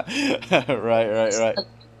 Right.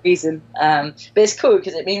 Reason, but it's cool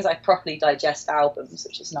because it means I properly digest albums,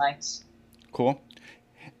 which is nice. Cool.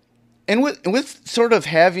 And with sort of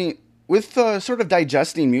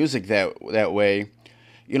digesting music that way,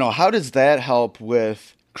 you know, how does that help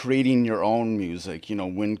with creating your own music? You know,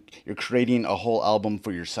 when you're creating a whole album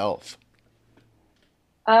for yourself.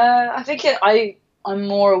 I think I'm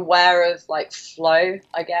more aware of like flow,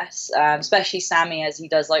 I guess, especially Sammy as he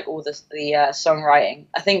does like all the songwriting.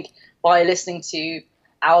 I think by listening to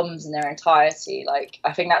albums in their entirety, like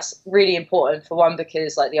I think that's really important for one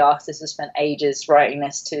because like the artist has spent ages writing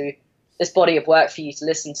this body of work for you to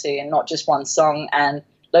listen to and not just one song, and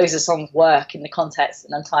loads of songs work in the context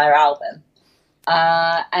of an entire album.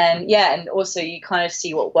 And also you kind of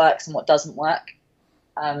see what works and what doesn't work.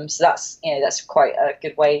 So that's quite a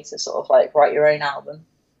good way to sort of like write your own album.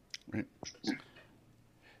 Right.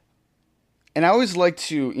 And I always like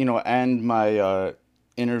to, you know, end my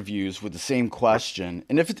interviews with the same question,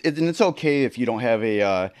 and it's okay if you don't have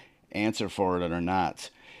a answer for it or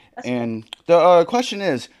not. And the question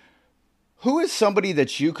is, who is somebody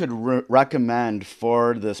that you could recommend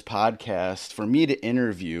for this podcast for me to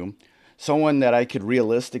interview? Someone that I could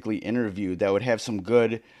realistically interview that would have some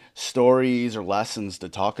good stories or lessons to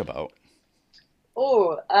talk about.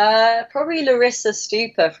 Probably Larissa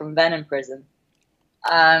Stupa from Venom Prison.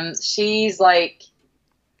 She's like,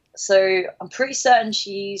 so I'm pretty certain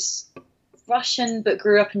she's Russian but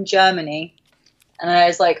grew up in Germany. And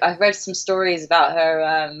I've read some stories about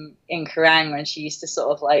her in Kerrang when she used to sort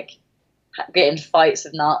of like get in fights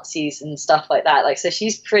with Nazis and stuff like that. Like, so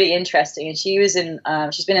she's pretty interesting, and she's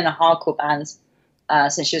been in a hardcore band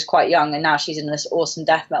since she was quite young, and now she's in this awesome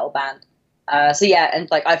death metal band. And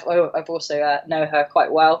like I've also know her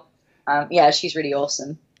quite well. She's really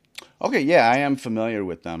awesome. Okay, yeah, I am familiar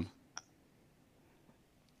with them.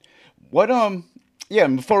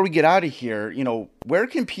 Before we get out of here, you know, where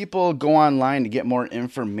can people go online to get more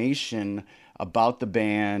information about the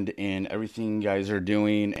band and everything you guys are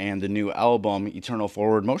doing and the new album, Eternal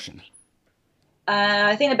Forward Motion?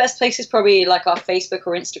 I think the best place is probably like our Facebook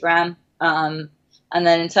or Instagram. And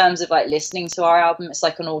then in terms of like listening to our album, it's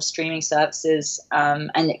like on all streaming services,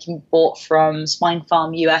 and it can be bought from Spine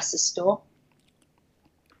Farm US's store.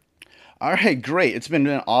 All right, great. It's been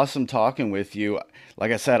awesome talking with you.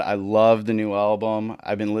 Like I said, I love the new album.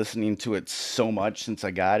 I've been listening to it so much since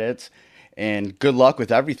I got it. And good luck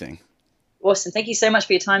with everything. Awesome. Thank you so much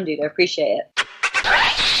for your time, dude. I appreciate it.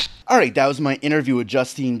 All right, that was my interview with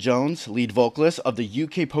Justine Jones, lead vocalist of the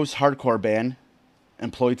UK post-hardcore band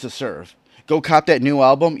Employed to Serve. Go cop that new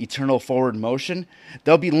album, Eternal Forward Motion.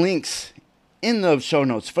 There'll be links in the show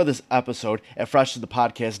notes for this episode at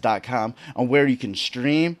freshtothepodcast.com on where you can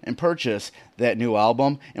stream and purchase that new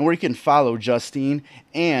album and where you can follow Justine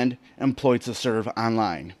and Employed to Serve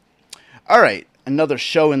online. All right, another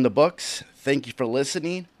show in the books. Thank you for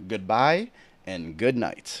listening. Goodbye and good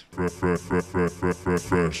night. Fresh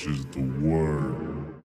is the word.